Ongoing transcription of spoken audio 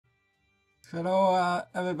Hello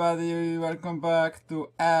everybody, welcome back to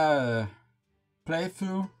our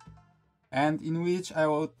playthrough, and in which I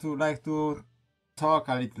would like to talk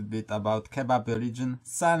a little bit about Kebab Religion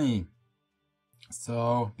Sunny.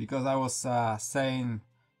 So, because I was saying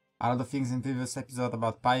a lot of things in previous episode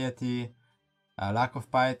about piety, lack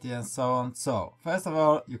of piety and so on. So, first of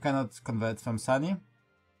all, you cannot convert from Sunny.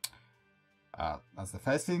 That's the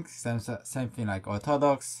first thing, same thing like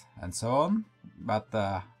Orthodox and so on,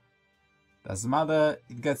 but doesn't matter,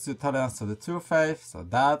 it gets you tolerance to the true faith, so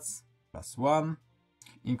that's +1.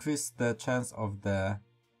 Increase the chance of the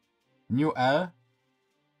new heir,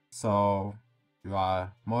 so you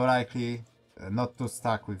are more likely not to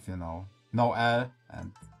stuck with, no heir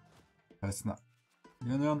and personal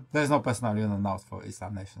union. There's no personal union now for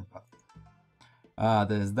Islam nations, but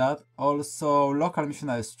there's that. Also, local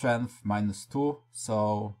missionary strength -2,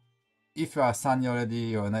 so if you are Sunni already,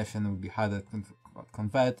 your nation will be harder to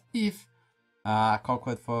convert if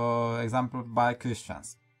conquered, for example, by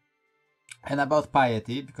Christians. And about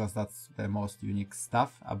piety, because that's the most unique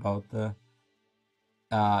stuff about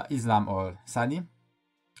Islam or Sunni.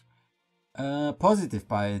 Positive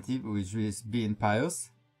piety, which is being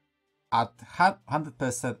pious, at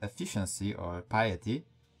 100% efficiency or piety,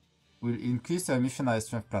 will increase your missionary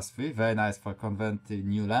strength +3, very nice for converting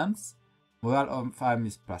new lands. Morale of farm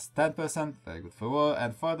is +10%, very good for war,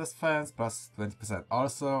 and for the defense +20%,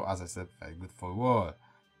 also, as I said, very good for war.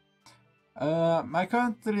 My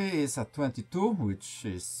country is at 22, which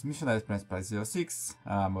is missionary strength +0.6,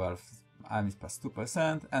 morale of army is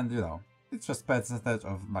 +2%, and it's just percentage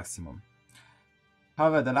of maximum.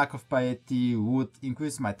 However, the lack of piety would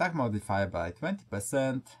increase my attack modifier by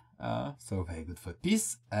 20%, so very good for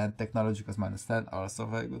peace, and technology cost -10, also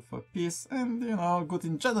very good for peace, and good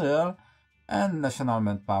in general. And national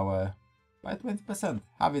manpower by 20%.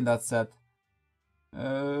 Having that said,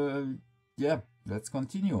 yeah, let's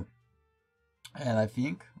continue. And I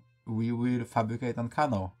think we will fabricate on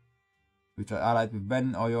Kano, which are allied with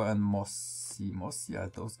Ben, Oyo, and Mosi. Mosi are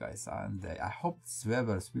those guys, aren't they? I hope these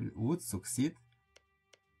rebels would succeed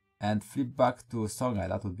and flip back to Songhai.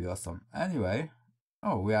 That would be awesome. Anyway,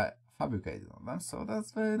 we are fabricating on them, so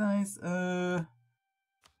that's very nice.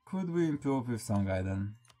 Could we improve with Songhai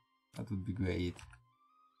then? That would be great,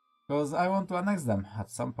 because I want to annex them at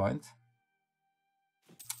some point.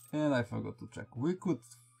 And I forgot to check. We could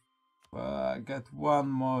get one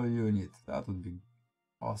more unit. That would be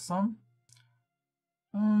awesome.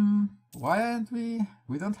 Why aren't we?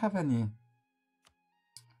 We don't have any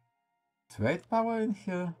trade power in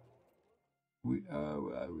here.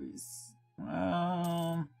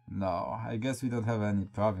 No, I guess we don't have any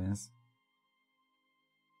province.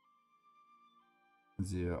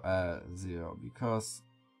 0, because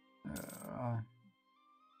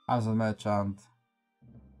as a merchant.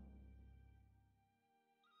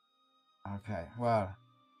 Okay, well,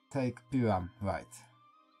 take Piram, right.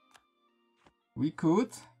 We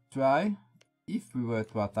could try, if we were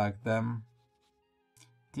to attack them.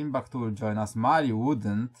 Timbuktu will join us, Mali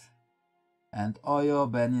wouldn't, and Oyo,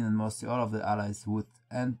 Benin, and Mosi, all of the allies would,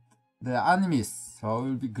 and the enemies, so it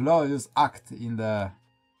will be glorious act in the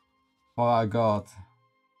for our god.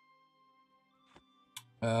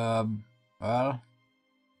 Well,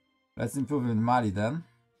 let's improve in Mali then,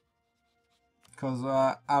 because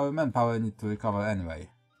our manpower need to recover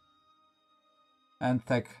anyway. And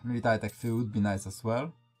military tech 3 would be nice as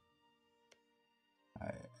well.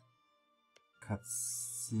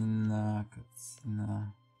 Katsina.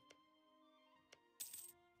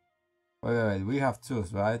 Wait, we have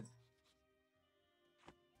tools, right?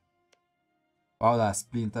 Wow, that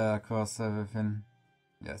splinter across everything.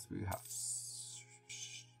 Yes, we have.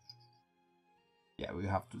 Yeah, we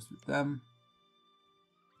have to split them.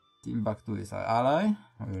 Timbuktu is our ally.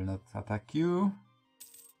 We will not attack you.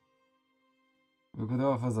 We could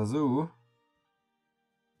offer the zoo.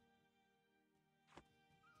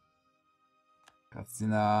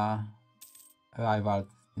 Katsina rival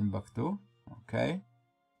Timbuktu. Okay.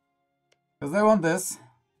 Because they want this.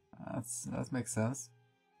 That makes sense.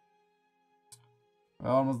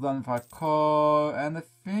 We're almost done with our core, and I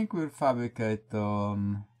think we'll fabricate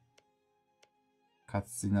on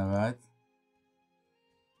Katsina, right?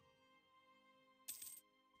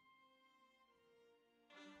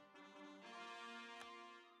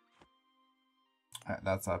 Alright,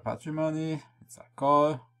 that's our patrimony. It's our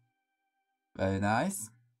core. Very nice.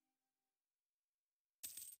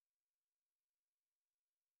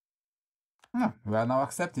 We are now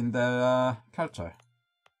accepting their culture.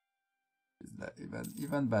 Is that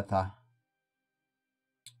even better?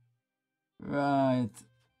 Right.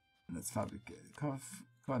 Let's fabricate.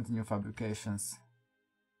 Continue fabrications.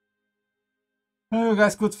 You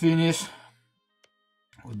guys could finish.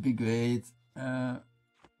 Would be great.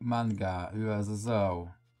 Manga,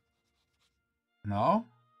 USSO. No?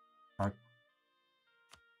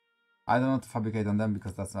 I don't want to fabricate on them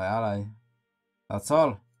because that's my ally. That's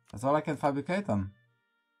all. That's all I can fabricate on.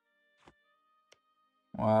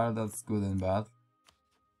 Well, that's good and bad.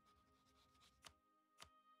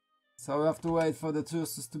 So we have to wait for the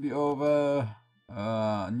truces to be over.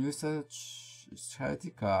 New search is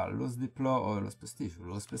heretical. Lose diplo or lose prestige.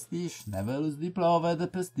 Lose prestige. Never lose diplo over the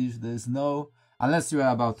prestige. There is no... Unless you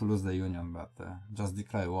are about to lose the union, but just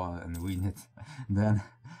declare war and win it. Then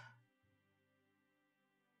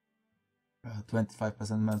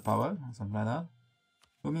 25% manpower, something like that.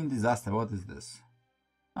 Booming disaster, what is this?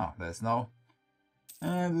 Oh, there's no.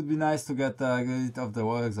 And it would be nice to get rid of the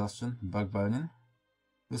war exhaustion, bug burning.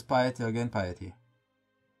 Lose piety or gain piety.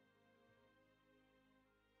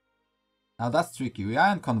 Now that's tricky. We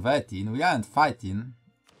aren't converting, we aren't fighting.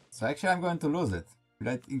 So actually I'm going to lose it. Will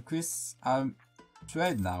I increase our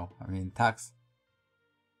trade now? I mean tax.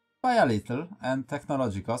 By a little, and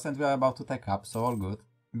technology cost, and we are about to take up, so all good.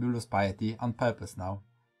 We lose piety on purpose now.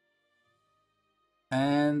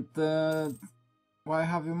 And why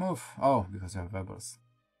have you moved? Oh, because you have rebels.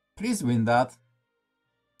 Please win that.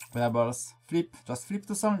 Rebels. Flip. Just flip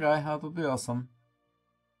to some guy. That would be awesome.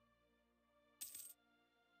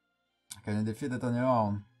 Can you defeat it on your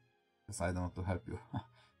own? Because I don't want to help you.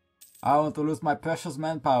 I want to lose my precious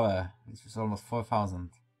manpower, which is almost 4,000.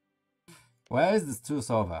 Where is this truce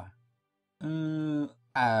over?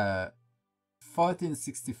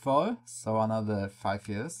 1464, so another 5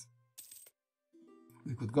 years.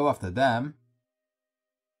 We could go after them.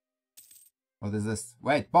 What is this?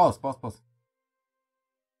 Wait, pause.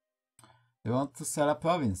 They want to sell a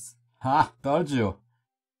province. Ha! Told you!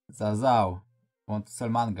 Zao. Want to sell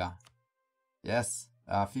manga. Yes,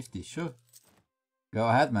 50, sure. Go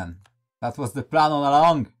ahead, man. That was the plan all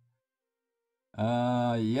along.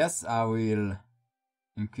 Yes, I will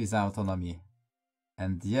increase autonomy.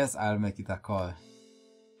 And yes, I'll make it a core.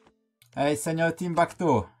 Hey, Senor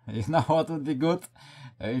Timbuktu, you know what would be good?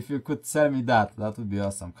 If you could sell me that, that would be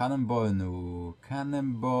awesome. Cannonball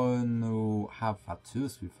have a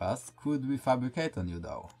truce with us. Could we fabricate on you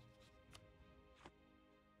though?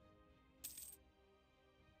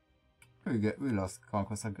 We lost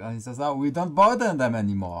conquest against us. We don't bother them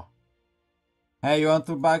anymore. Hey, you want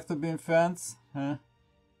to back to being friends? Huh?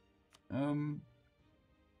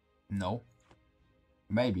 No.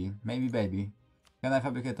 Maybe, baby. Can I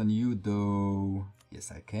fabricate on you though?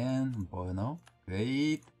 Yes, I can. Bueno.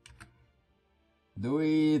 Great. Do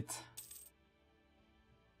it.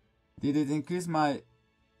 Did it increase my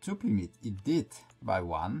troop limit? It did. By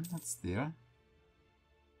 1. That's still.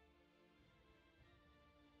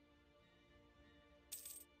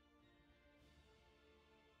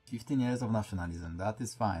 "15 years of nationalism." That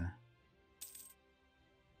is fine.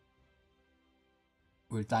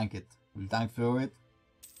 We'll tank it. We'll tank through it.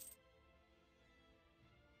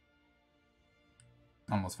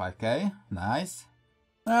 Almost 5k. Nice.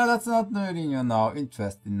 That's not really, you know,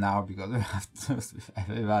 interesting now because we have to with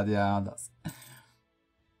everybody around us.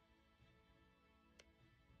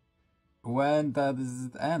 When does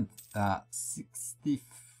it end?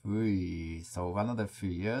 63. So another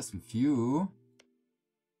 3 years with you.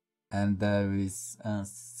 And there is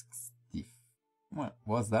 60. What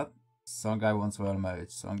was that? Some guy wants royal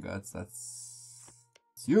marriage. Some guys, that's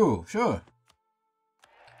you, sure.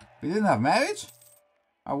 We didn't have marriage?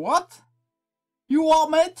 A what? You what,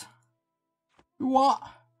 mate? You what?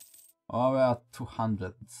 Oh, we're at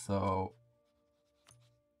 200, so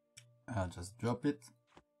I'll just drop it.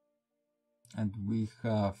 And we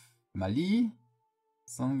have Mali,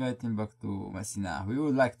 some guy Timbuktu, Messina. We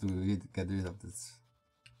would like to get rid of this.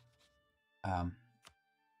 I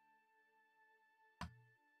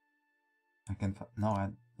can,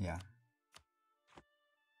 no, yeah.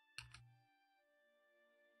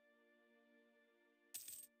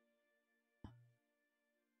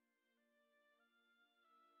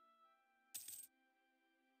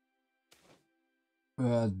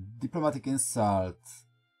 Diplomatic insult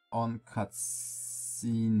on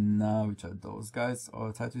Katsina, which are those guys,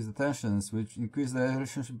 or tied with the tensions, which increase the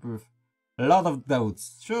relationship with a lot of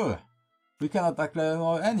doubts. Sure, we cannot declare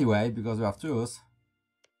war anyway because we have truce.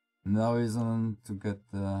 No reason to get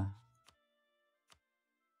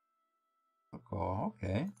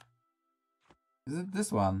okay. Is it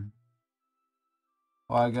this one?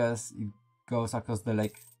 Or I guess it goes across the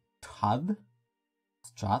lake. Chad?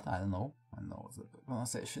 Chad? I don't know. I know what the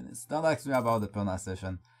pronunciation is. Don't ask me about the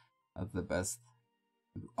pronunciation. That's the best.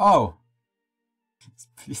 Oh!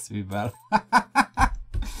 Please rebel.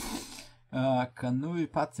 Kanuri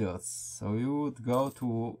Patriots. So you would go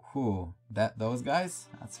to who? Those guys?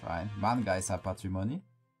 That's fine. Manga is our patrimony.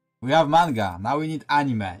 We have manga. Now we need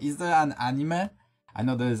anime. Is there an anime? I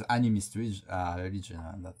know there is animist religion,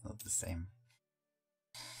 and that's not the same.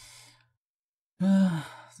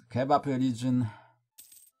 Kebab Religion,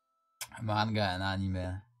 manga and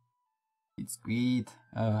anime. It's great.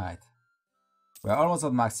 Alright. We're almost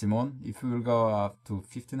at maximum. If we will go up to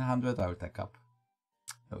 1500, I will take up.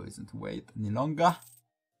 No reason to wait any longer.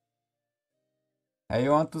 Hey,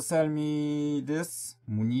 you want to sell me this?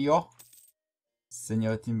 Munio?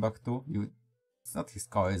 Senor Timbuktu? It's not his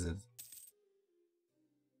car, is it?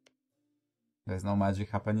 There's no magic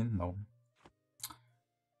happening? No.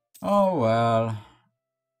 Oh well.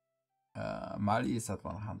 Mali is at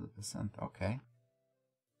 100%. Okay.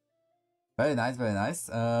 Very nice, very nice.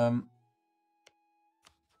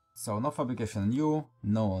 So no fabrication new,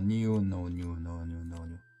 no new.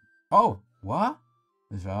 Oh, what?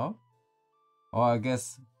 Zhao? Oh, I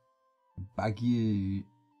guess Bagirami?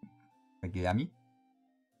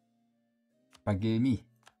 Bagirami.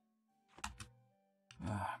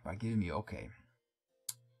 Bagirami, okay.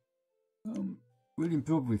 We'll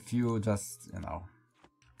improve with you, just, you know.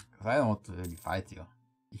 Because I don't want to really fight you.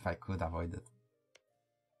 If I could avoid it.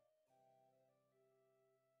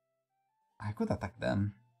 I could attack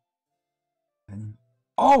them.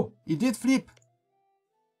 Oh! It did flip!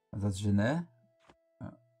 That's Genet.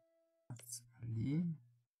 That's Ali.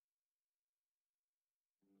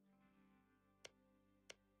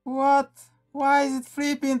 What? Why is it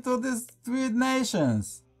flipping to these three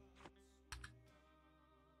nations?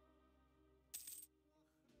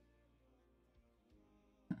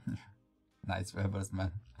 Nice rebels,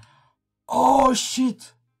 man. Oh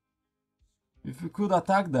shit! If we could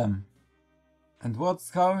attack them. And what's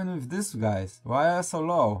coming with these guys? Why are they so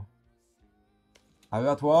low? Are you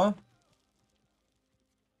at war?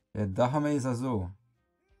 Yeah, Dahame is Azul.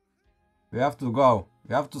 We have to go.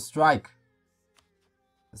 We have to strike.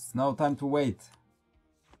 There's no time to wait.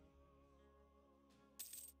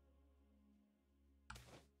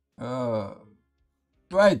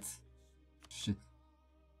 Wait! Shit.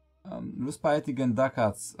 Lose piety against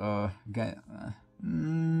Dakats.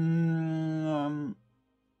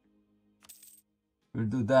 We'll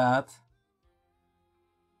do that.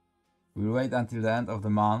 We'll wait until the end of the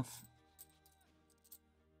month.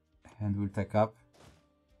 And we'll take up.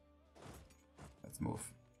 Let's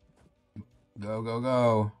move. Go, go,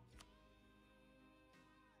 go.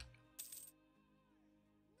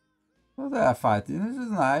 So they are fighting, which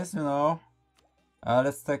is nice, you know.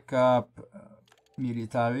 Let's take up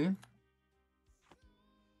military.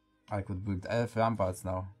 I could build elf ramparts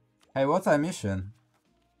now. Hey, what's our mission?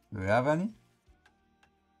 Do we have any?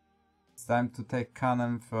 It's time to take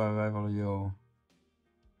Cannon for Revolio.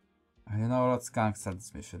 You know, let's cancel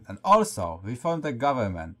this mission. And also, reform the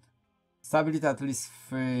government. Stability at least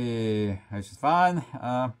 3, which is fine.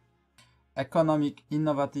 Economic,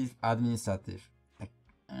 innovative, administrative.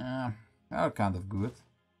 They're kind of good.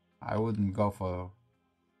 I wouldn't go for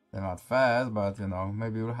them at first, but you know,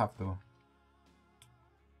 maybe we'll have to.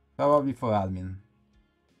 Probably for admin.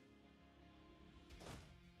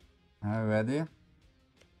 Are you ready?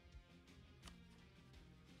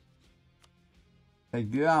 Hey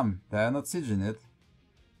Gram, they are not sieging it.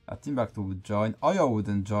 Timbuktu would join, Oyo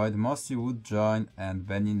wouldn't join, Mosi would join, and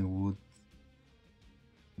Benin would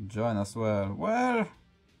join as well. Well,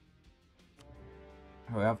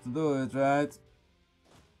 we have to do it, right?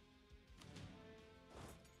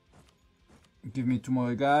 Give me 2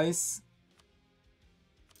 more guys.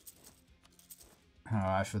 Oh,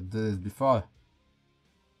 I should do this before.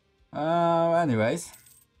 Anyways.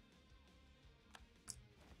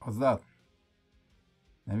 What's that?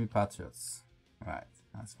 Enemy patriots. Right,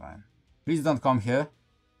 that's fine. Please don't come here.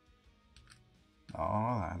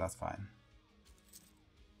 Oh, that's fine.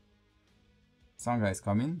 Some guys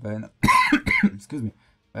coming. Very excuse me.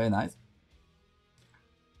 Very nice.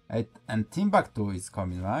 And Timbuktu is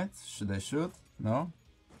coming, right? Should I shoot? No?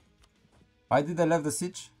 Why did I leave the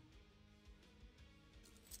siege?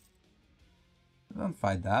 Don't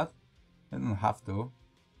fight that. You don't have to.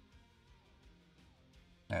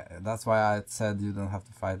 That's why I said you don't have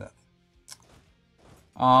to fight that.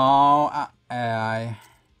 Oh,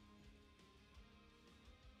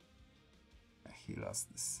 he lost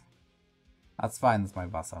this. That's fine, it's my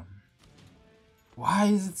vassal. Why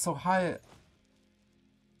is it so high?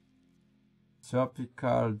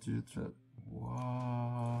 Tropical neutral.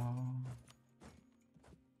 Wow.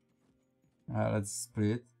 Let's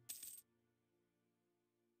split.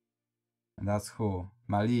 And that's who?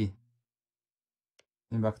 Mali.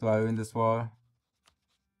 Timbuktu, are you in this war?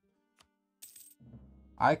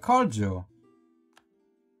 I called you.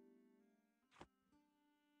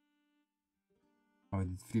 Oh,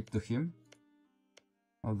 did it flip to him?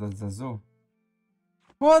 Oh, that's the zoo.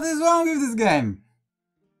 What is wrong with this game?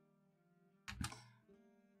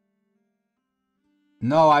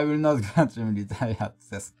 No, I will not grant you military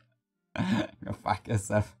access. Go fuck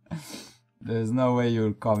yourself. There's no way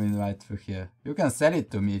you'll come in right through here. You can sell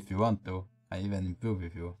it to me if you want to. I even improve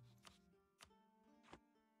with you.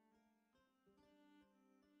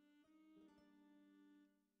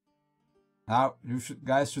 Now,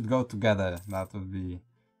 guys should go together. That would be,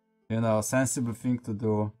 you know, a sensible thing to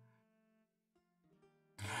do.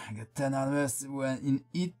 Get 10 hours when in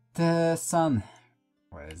it, sun.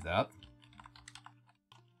 Where is that?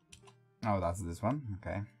 Oh, that's this one.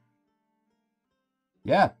 Okay.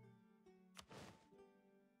 Yeah.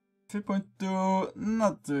 3.2,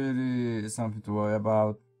 not really something to worry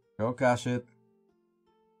about. Go cash it.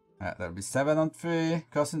 There'll be 7 on 3.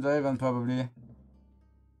 Crossing the Raven probably.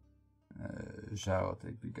 Zhao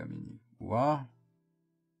take Bigamini. What?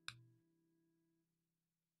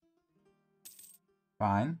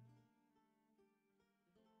 Fine.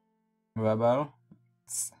 Rebel.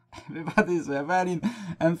 Everybody's rebelling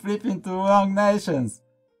and flipping to wrong nations.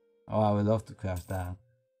 Oh, I would love to crash that.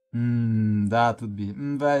 That would be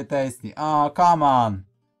very tasty. Oh, come on.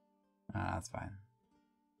 That's fine.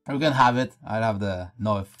 We can have it. I'll have the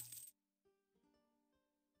north.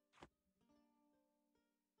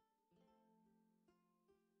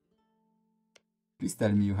 Please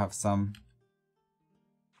tell me you have some.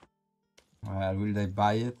 Well, will they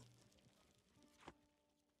buy it?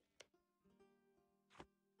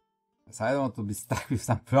 Because I don't want to be stuck with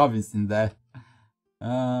some province in there.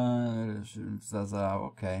 Zaza,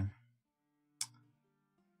 okay.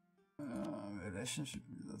 Relationship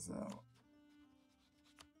with Zaza.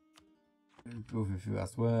 Improve with you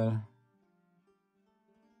as well.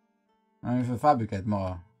 And if we fabricate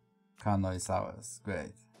more colonize ours,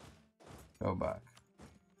 great. Go back.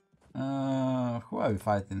 Who are we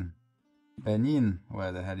fighting? Benin?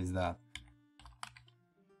 Where the hell is that?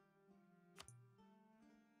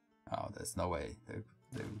 Oh, there's no way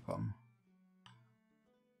they will come.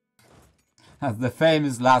 That's the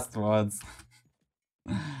famous last words.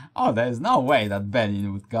 Oh, there's no way that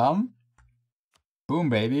Benin would come. Boom,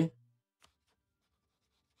 baby.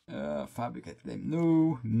 Fabricate flame.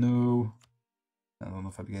 No, no. I don't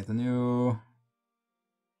know, fabricate a new.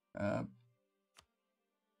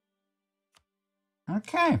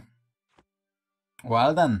 Okay.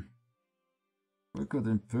 Well then. We could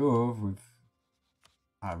improve with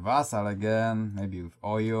our vassal again. Maybe with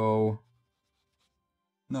Oyo.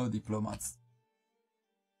 No diplomats.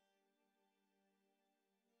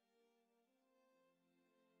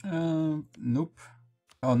 Nope.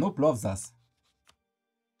 Oh, Nope loves us.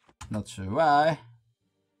 Not sure why.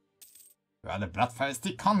 We are the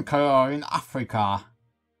bloodthirsty conqueror in Africa.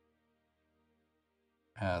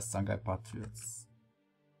 Songhai Patriots.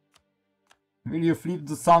 Will you flip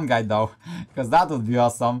to Songhai though? Because that would be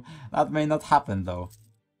awesome. That may not happen though.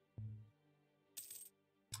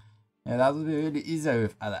 Yeah, that would be really easier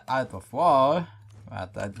with the Art of War.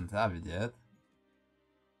 But I don't have it yet.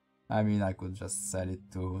 I mean, I could just sell it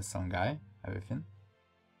to some guy, everything.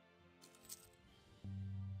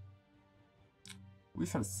 We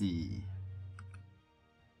shall see.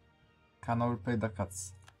 Can overplay the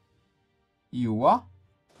cuts. You what?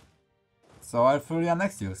 So I'll fully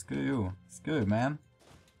annex you. Screw you. Screw you, man.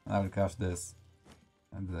 I will crash this.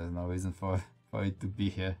 And there's no reason for it to be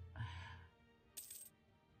here.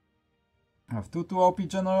 I have 2 OP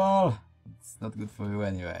general. It's not good for you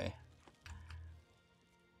anyway.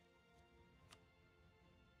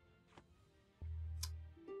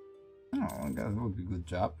 Oh, that would be a good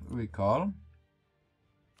job. Recall.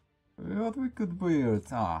 What we could build?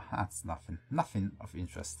 Ah, that's nothing. Nothing of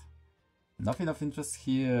interest. Nothing of interest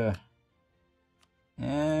here.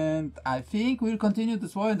 And I think we'll continue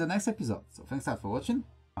this war in the next episode. So thanks a lot for watching.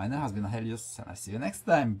 My name has been Helios, and I'll see you next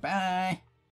time. Bye!